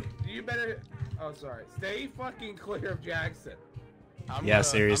through. You better. Oh, sorry. Stay fucking clear of Jackson. Yeah,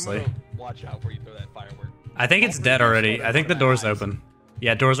 seriously. I'm gonna watch out where you throw that firework. I think it's dead already. I think the door's open.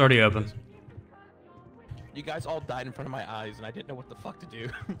 Yeah, door's already open. You guys all died in front of my eyes, and I didn't know what the fuck to do.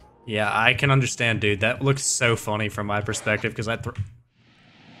 Yeah, I can understand, dude. That looks so funny from my perspective, because I What the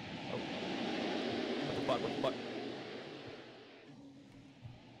fuck? What the fuck?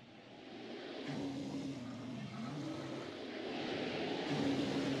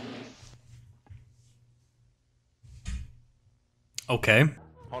 Okay.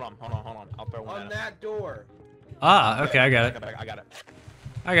 Hold on. I'll throw one On at him. that door. Ah, okay, I got it. I got it.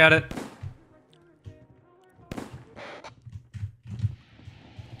 I got it.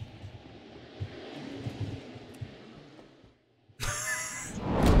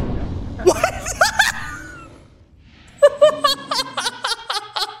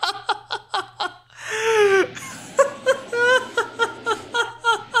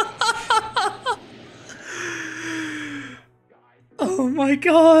 Oh my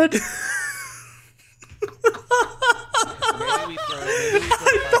god. Maybe we throw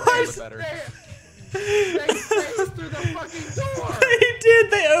it better. They phased through the fucking door. They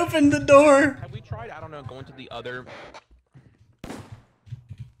did. They opened the door. Have we tried, I don't know, going to the other...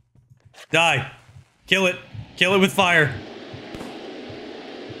 Die. Kill it. Kill it with fire.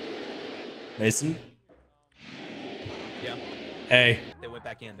 Mason? Yeah. Hey. They went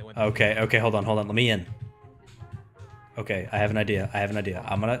back in. Okay, hold on. Let me in. Okay, I have an idea. I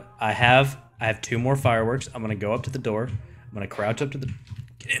have 2 more fireworks. I'm gonna go up to the door. I'm gonna crouch up to the...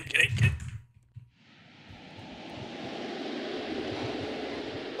 Get in.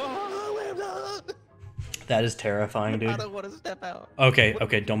 That is terrifying, dude. I don't want to step out.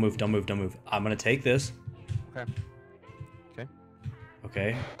 Okay, don't move. I'm gonna take this.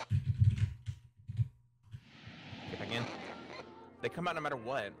 Okay. Get back in. They come out no matter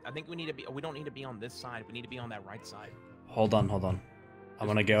what. I think we don't need to be on this side. We need to be on that right side. Hold on. I'm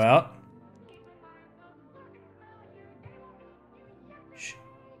gonna go out. Shh.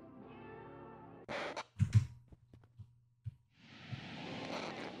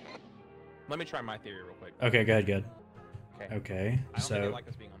 Let me try my theory real quick. Okay, go ahead, good. I Okay, don't think they so like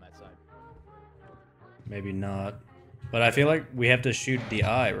us being on that side. maybe not. But I feel like we have to shoot the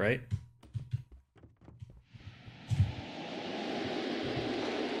eye, right?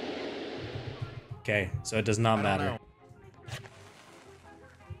 Okay, so it does not I don't matter. know.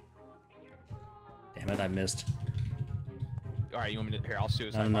 Damn it, I missed. All right, you want me to? Here, I'll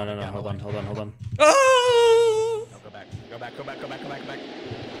suicide. No, bomb. Yeah, hold like- on. Oh! No, go back.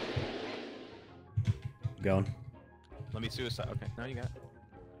 Going. Let me suicide. Okay, no, you got it.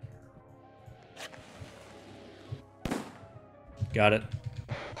 Got it.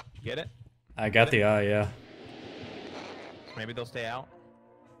 Get it? I got the eye, yeah. Maybe they'll stay out.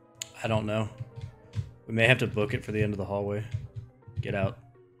 I don't know. We may have to book it for the end of the hallway. Get out.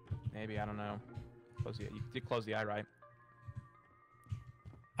 Maybe, I don't know. You did close the eye, right?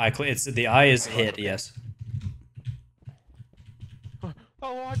 It's the eye is hit, yes.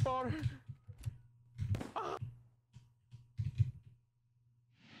 Oh, I thought.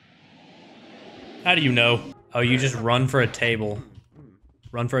 How do you know? Oh, you just run for a table.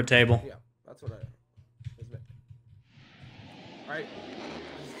 Run for a table. Yeah, that's what I. Alright.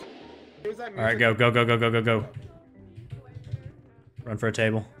 Here's that All right, music. go. Run for a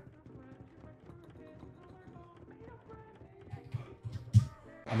table.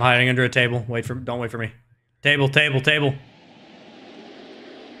 I'm hiding under a table. Don't wait for me. Table.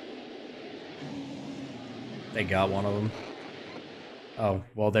 They got one of them. Oh,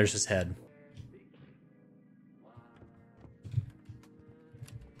 well, there's his head.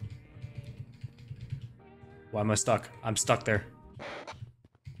 Why am I stuck? I'm stuck there.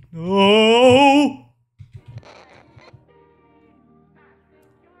 No!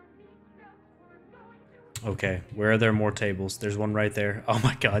 Okay, where are there more tables? There's one right there. Oh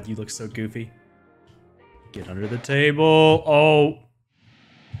my god, you look so goofy. Get under the table. Oh.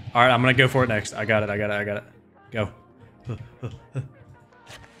 Alright, I'm gonna go for it next. I got it. Go.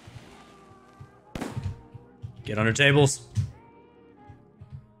 Get under tables.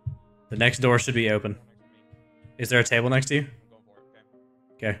 The next door should be open. Is there a table next to you?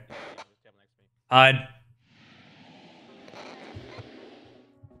 Okay. Hide.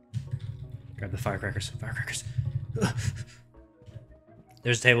 Grab the firecrackers.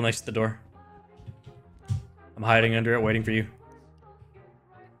 There's a table next to the door. I'm hiding under it, waiting for you.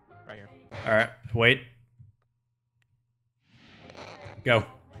 Right here. Alright, wait. Go.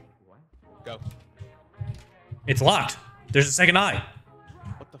 Go. It's locked. There's a second eye.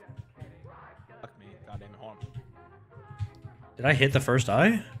 What the? Fuck me. Goddamn it. Hold on. Did I hit the first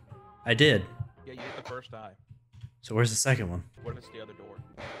eye? I did. Yeah, you hit the first eye. So where's the second one? What if it's the other door?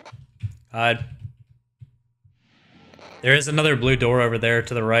 Hide. There is another blue door over there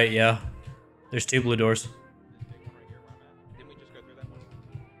to the right, yeah. There's two blue doors. This big one right here where I'm at. Didn't we just go through that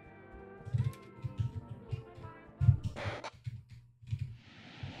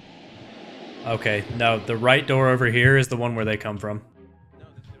one? Okay, no, the right door over here is the one where they come from. No,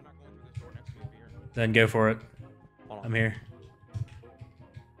 they're not going through this door next to me over here. Then go for it. Hold on. I'm here.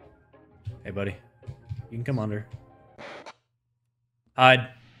 Hey, buddy. You can come under. Hide.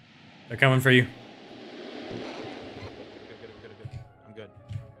 They're coming for you. Good. I'm good.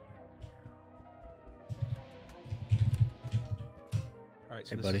 Alright,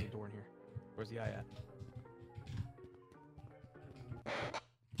 so Hey, this buddy. is the door in here. Where's the eye at?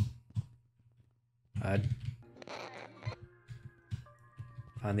 Hide.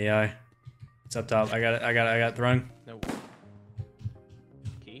 Find the eye. It's up top. I got it thrown. No.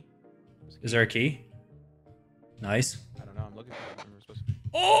 Key? Is there a key? Nice. I don't know. I'm looking for it. We're supposed to...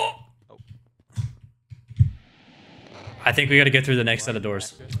 Oh! Oh. I think we gotta go through the next set of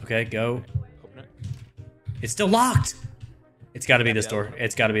doors. Okay, go. Open it. It's still locked! It's gotta be this door.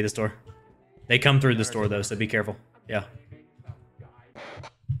 It's gotta be this door. They come through this door though, so be careful. Yeah.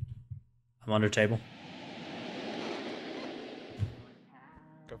 I'm under table.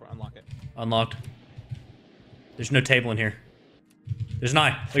 Go for it. Unlock it. Unlocked. There's no table in here. There's an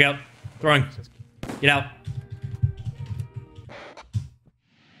eye. Look out. Throwing. Get out.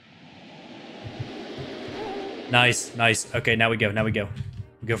 Nice. Okay, now we go. We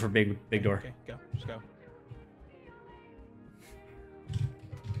go for big door. Okay, go. Just go.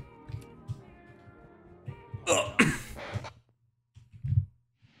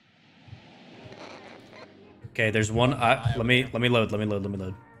 Okay, there's one. Let me load.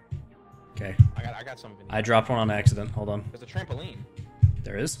 Okay. I got some of it. I dropped one on accident. Hold on. There's a trampoline.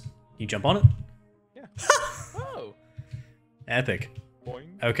 There is. Can you jump on it? Yeah. Oh. Epic.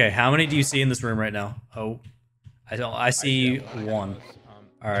 Boing. Okay, how many do you see in this room right now? Oh, I don't. I see one.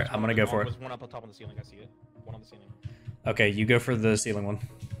 All right, I'm gonna go for it. There's one up on top of the ceiling. I see it. One on the ceiling. Okay, you go for the ceiling one.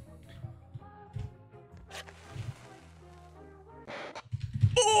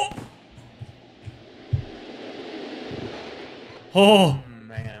 Oh!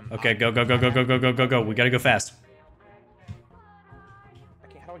 Man. Okay, go. We gotta go fast. I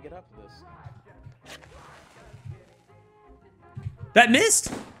can't. How do I get up to this? That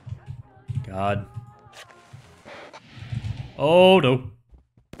missed? God. Oh, no.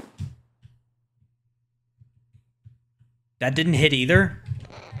 That didn't hit either?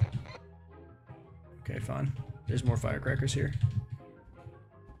 Okay, fine. There's more firecrackers here.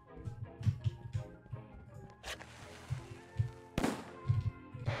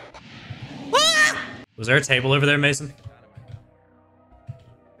 Ah! Was there a table over there, Mason?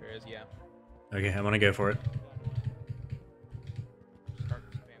 There is, yeah. Okay, I'm gonna go for it. Start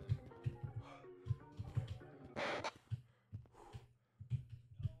spamming.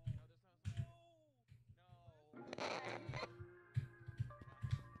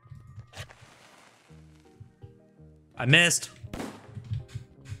 I missed.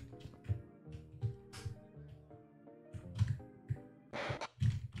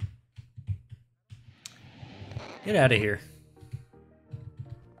 Get out of here.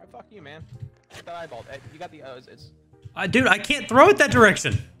 Alright, fuck you, man. Get that eyeball. You got the it's Dude, I can't throw it that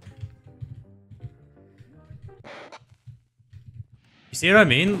direction. You see what I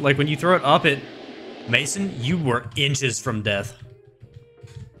mean? Like when you throw it up at Mason, you were inches from death.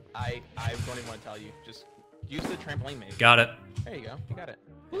 I don't even want to tell you. Just use the trampoline maze. Got it. There you go. You got it.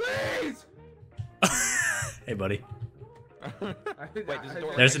 Please! Hey, buddy. Wait, there's a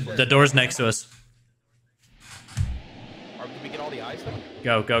door. There's the door's next to us. Did we get all the eyes though?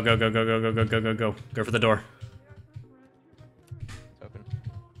 Go, go, go, go, go, go, go, go, go, go, go. Go for the door. It's open.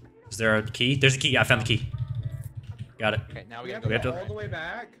 Is there a key? There's a key. I found the key. Got it. Okay, now we We gotta have go to have go all the way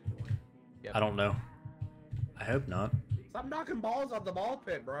back? Yep. I don't know. I hope not. Stop knocking balls off the ball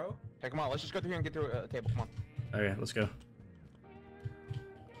pit, bro. Okay, come on. Let's just go through here and get through a table. Come on. Okay, let's go.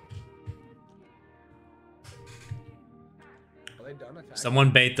 Are they done attacking?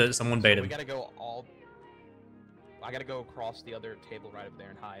 Someone bait the. Someone bait We him. gotta go all. I gotta go across the other table right over there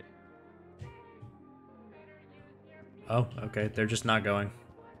and hide. Oh, okay. They're just not going.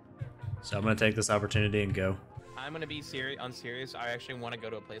 So I'm gonna take this opportunity and go. I'm gonna be unserious. I actually want to go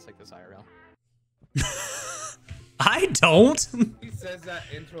to a place like this IRL. I don't. He says that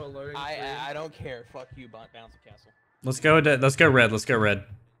into a loading I don't care. Fuck you, bouncy castle. Let's go. Let's go red. Let's go red.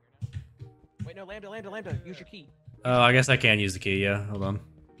 Wait, no, Lambda. Use your key. Oh, I guess I can use the key. Yeah. Hold on.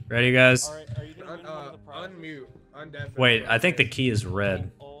 Ready, guys? Alright, are you gonna win one of the prizes? Unmute. Undeafen. Wait, I think the key is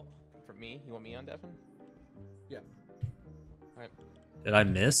red. For me? You want me undeafen? Yeah. Alright. Did I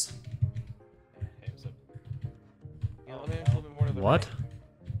miss? Okay, so. Yeah, let me a little bit more to the What?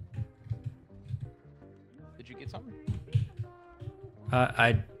 right. Did you get something?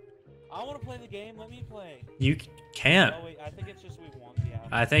 I. I want to play the game. Let me play. You can't. Oh wait, I think it's just we want the app.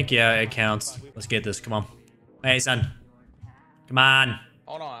 I think yeah, it counts. Let's get this. Come on. Hey, son. Come on.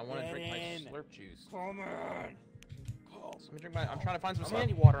 Hold on, I want to Get drink my in. slurp juice. Come on. Oh, so let me drink my. I'm trying to find some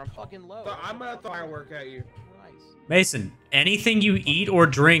sandy water. I'm fucking low. So I'm gonna firework at you. Nice. Mason, anything you eat or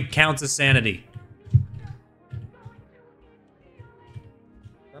drink counts as sanity.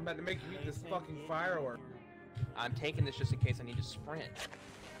 I'm about to make you eat this fucking firework. I'm taking this just in case I need to sprint.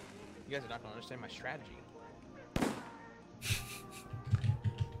 You guys are not gonna understand my strategy.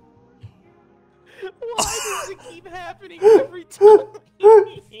 Why does it keep happening every time?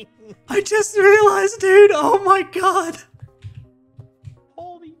 I just realized, dude. Oh my god.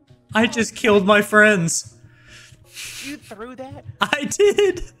 Holy! I just killed my friends. You threw that? I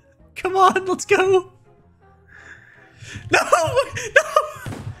did. Come on, let's go. No,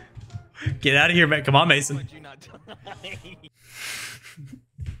 no. Get out of here, man. Come on, Mason. Would you not die?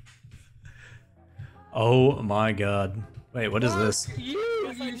 Oh my god. Wait, what is this? You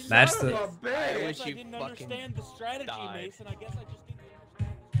Match son the- of a I bitch. wish I you didn't fucking understand the strategy, died. Mason. I guess I just didn't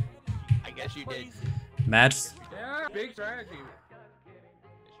understand the strategy. I guess you did. Match Yeah, big strategy.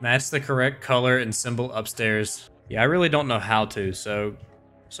 match the correct color and symbol upstairs. Yeah, I really don't know how to, so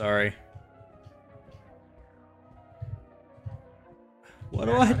sorry. What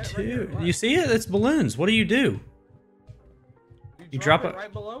do I do? You see it? It's balloons. What do you do? You drop it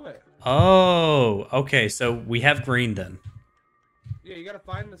right below it. Oh, okay. So we have green then. Yeah, you gotta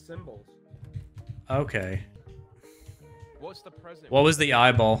find the symbols. Okay. What's the president? What was the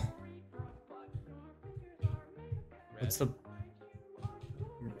eyeball? What's the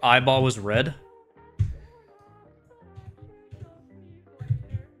eyeball was red?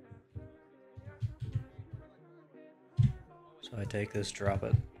 So I take this, drop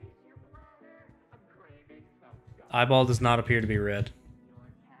it. Eyeball does not appear to be red.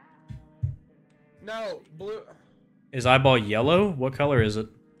 No, blue. Is eyeball yellow? What color is it?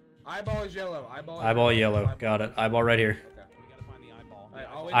 Eyeball is yellow. Eyeball yellow. Got it. Eyeball right here. We gotta find the eyeball. Alright,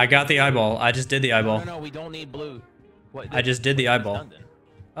 I'll wait I till got you the get eyeball. I just did the eyeball. No, we don't need blue. What? I just did the it's eyeball. done then.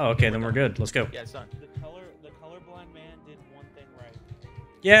 Oh, okay, then we're good. Let's go. Yeah, it's done. The colorblind man did one thing right.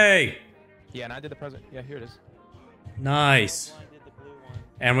 Yay! Yeah, and I did the present. Yeah, here it is. Nice. Colorblind did the blue one.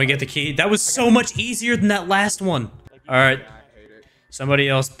 And we get the key. That was so much easier than that last one. All right, Yeah, I hate it. somebody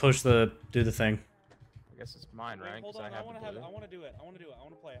else do the thing. I guess it's mine, Wait, right? hold 'Cause on. I have the blue. I want to do it. I want to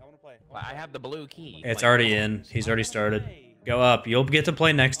play. I want to play. Well, I have the blue key. It's Like, already in. He's already started. Go up. You'll get to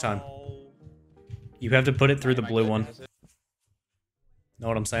play next time. You have to put it through the my blue one. goodness. Know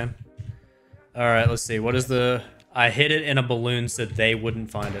what I'm saying? All right, let's see. What is the... I hid it in a balloon so they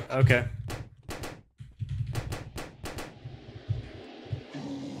wouldn't find it. Okay.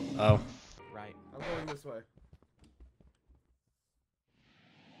 Oh. Right. I'm going this way.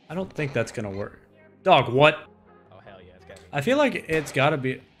 I don't think that's gonna work. Dog, what? Oh, hell yeah, it's gotta be. I feel like it's gotta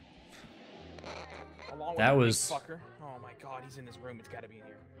be... Along with That the big was- Fucker. Oh my god, he's in this room. It's gotta be in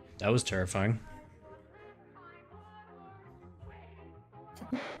here. That was terrifying.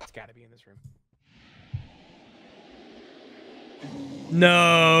 It's gotta be in this room.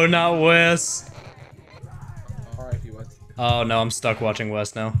 No, not Wes. Alright, he was. Oh no, I'm stuck watching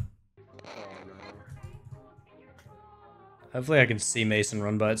Wes now. Oh no. Hopefully I can see Mason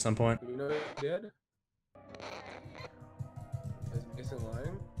run by at some point. Do we know what he did? Is Mason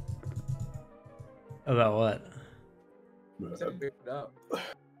lying? About what? He said he picked it up.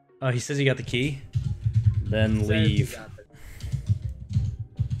 Oh, he says he got the key? Then He said he leave. got it.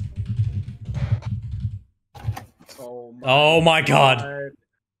 Oh my god.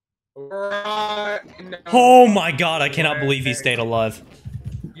 Right. No. Oh my god, I cannot believe he stayed alive.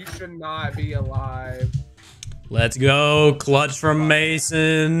 You should not be alive. Let's go. Clutch from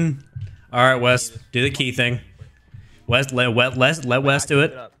Mason. Alright, Wes, do the key thing. Wes, let Wes do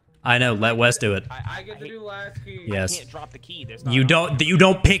it. I know, let Wes do it. I get to do last key. Yes. Can't drop the key. There's not You enough.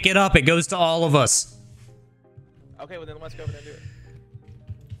 don't pick it up, it goes to all of us. Okay, well then let's go over there and do it.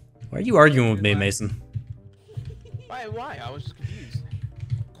 Why are you arguing with me, Mason? Why? I was just confused.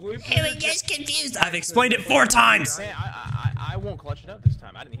 I was just confused. I've explained it 4 times. Hey, I won't clutch it up this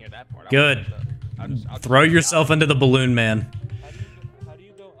time. I didn't hear that part. Good. I'll Throw yourself into the balloon, man. How do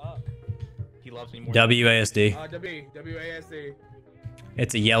you go up? He loves me more. WASD. WASD.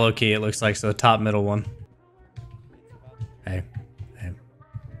 It's a yellow key, it looks like, so the top middle one. Hey.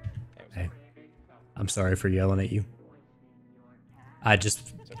 Hey. I'm sorry for yelling at you.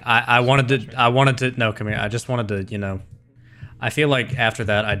 I wanted to, no, come here. I just wanted to, you know, I feel like after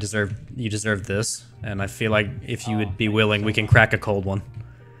that you deserve this, and I feel like if you would be willing, we can crack a cold one.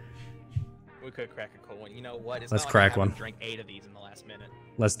 We could crack a cold one. You know what? It's Let's not like crack I haven't one. Drank 8 of these in the last minute.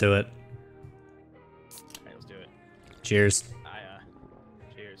 Let's do it. Alright, let's do it. Cheers.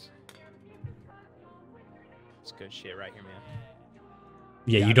 Cheers. It's good shit right here, man.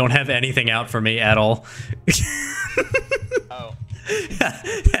 Yeah, you don't have anything out for me at all. Oh.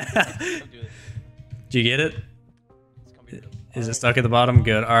 Don't do it. Did you get it? It's gonna be Is it stuck at the bottom?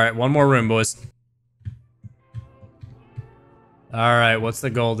 Good. Alright, one more room, boys. Alright, what's the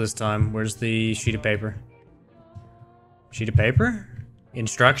goal this time? Where's the sheet of paper? Sheet of paper?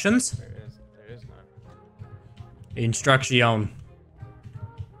 Instructions? There is none. Instruction.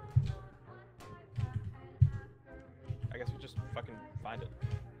 I guess we just fucking find it.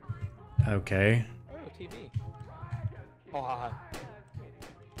 Okay. Oh, TV. Oh, haha.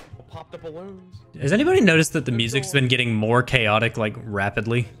 We'll pop the balloons. Has anybody noticed that the music's been getting more chaotic, like,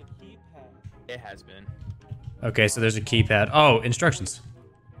 rapidly? It has been. Okay, so there's a keypad. Oh, instructions.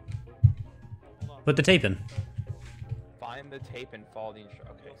 Put the tape in. Find the tape and follow the instructions.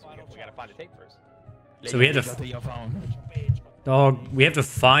 Okay, so we gotta find the tape first. So we had to... Go to your phone. Dog, we have to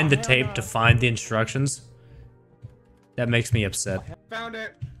find the tape to find the instructions? That makes me upset. Found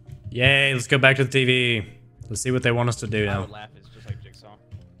it. Yay, let's go back to the TV. Let's see what they want us to do I now. would laugh. It's just like Jigsaw.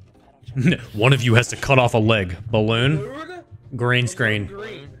 One of you has to cut off a leg. Balloon, Balloon. green screen.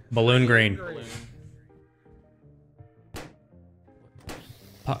 Green. Balloon green. Green.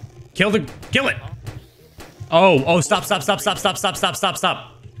 Kill it! Oh, stop.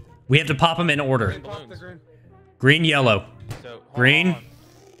 We have to pop them in order. Pop the green. Green, yellow. So, hold Green. on.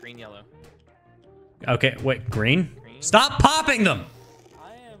 Green, yellow. Okay, wait, green? Stop popping them!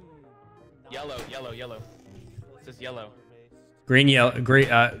 I am Yellow. It says yellow. Green, yellow, green,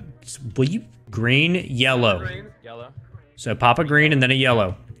 will you? Green, yellow. Green. Yellow. So pop a green and then a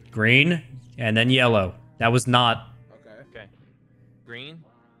yellow. Green, and then yellow. That was not Okay. Okay. Green,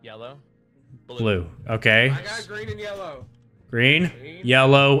 yellow, blue. Okay. I got green and yellow. Green,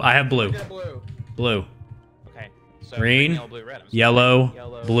 yellow, I have blue. I got blue. Blue. Okay. So Green, yellow, blue, red. I'm sorry. Yellow,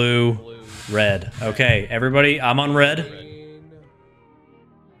 Yellow, blue, blue. red. Okay, everybody, I'm on red. Green.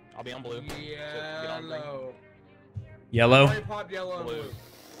 I'll be on blue. So get on green. Yellow. Yellow. I popped yellow and Blue. blue.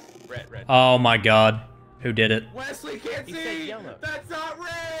 Red. Oh my god. Who did it? Wesley can't He said see. yellow. That's not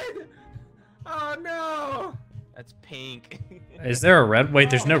red. Oh no. That's pink. Is there a red? Wait,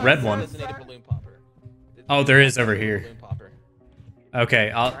 there's no red one. Designated balloon popper. Oh, there is over here. Balloon popper.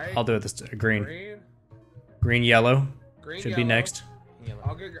 Okay, I'll do it this green. Green. Green, yellow. Green. Should be yellow. next. Yellow.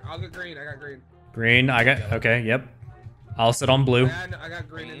 I'll get green. I got green. Green, I got, okay, yep. I'll sit on blue. I got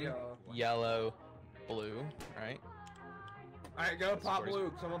green and yellow. Yellow, blue. All right. Alright, go pop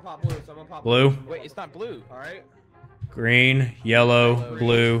blue. Someone pop blue. Someone pop Blue. Wait, it's not blue. Alright. Green, yellow,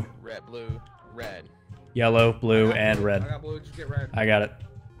 blue, Red, blue, red. yellow, blue, and I red. got blue. Just get red. I got it.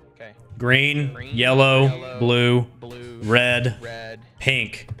 Okay. Green, Green, yellow, yellow, blue, Blue, red, red,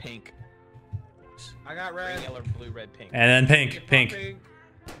 pink, pink. I got red. Green, yellow, blue, red, pink. and then pink, Get pink. popping.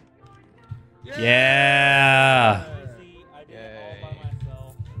 Yeah. easy. I did it Yay. all by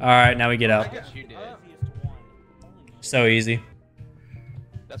myself. All right, now we get I out. got- You did. Easiest one. Holy So easy.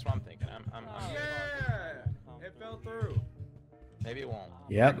 That's what I'm thinking. Yeah, it fell through. Maybe it won't.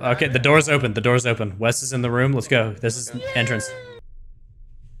 Yep. Okay, the door's open. The door's open. Wes is in the room. Let's go. This is entrance.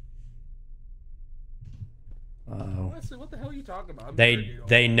 Uh-oh. Wesley, what the hell are you talking about?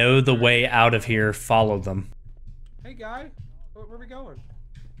 They know the way out of here. Follow them. Hey, guy. Where are we going?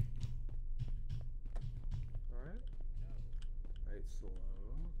 Alright. Right, slow.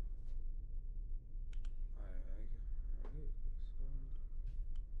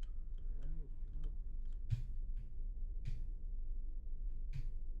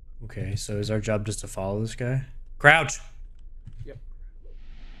 Okay, so is our job just to follow this guy? Crouch! Yep.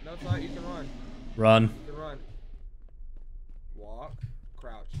 No, it's not. You can run. Run. You can run. Walk.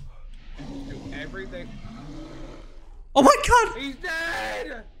 Crouch. Do everything. Oh my god! He's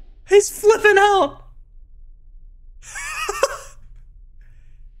dead! He's flipping out!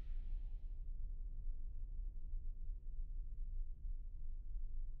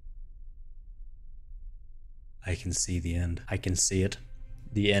 I can see the end. I can see it.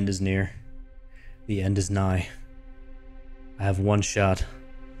 The end is near. The end is nigh. I have one shot,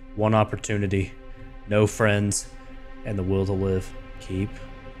 one opportunity, no friends, and the will to live. Keep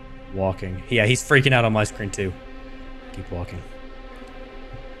walking. Yeah, he's freaking out on my screen too. Keep walking.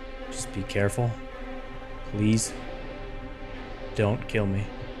 Just be careful. Please don't kill me.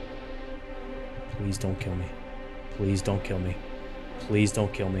 Please don't kill me. Please don't kill me. Please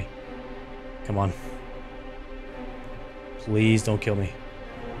don't kill me. Come on. Please don't kill me.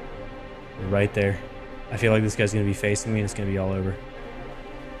 You're right there. I feel like this guy's gonna be facing me and it's gonna be all over.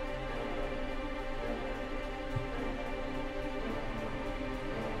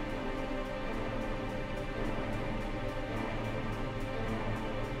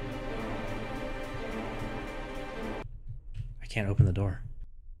 I can't open the door.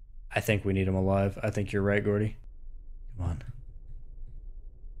 I think we need him alive. I think you're right, Gordy. Come on.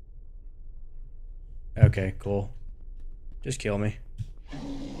 Okay, cool. Just kill me.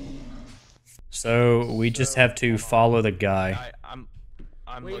 So we just have to follow the guy.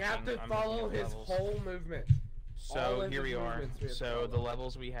 We have to follow his whole movement. So here we are. So the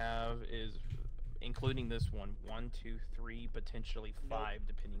levels we have is, including this one, 1, 2, 3, potentially 5,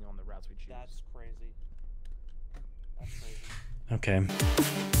 depending on the routes we choose. That's crazy. That's crazy. Okay.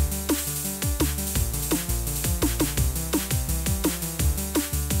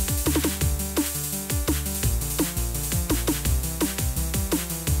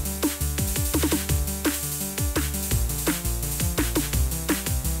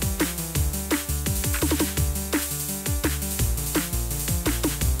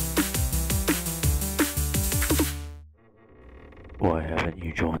 Why haven't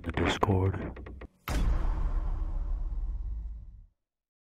you joined the Discord?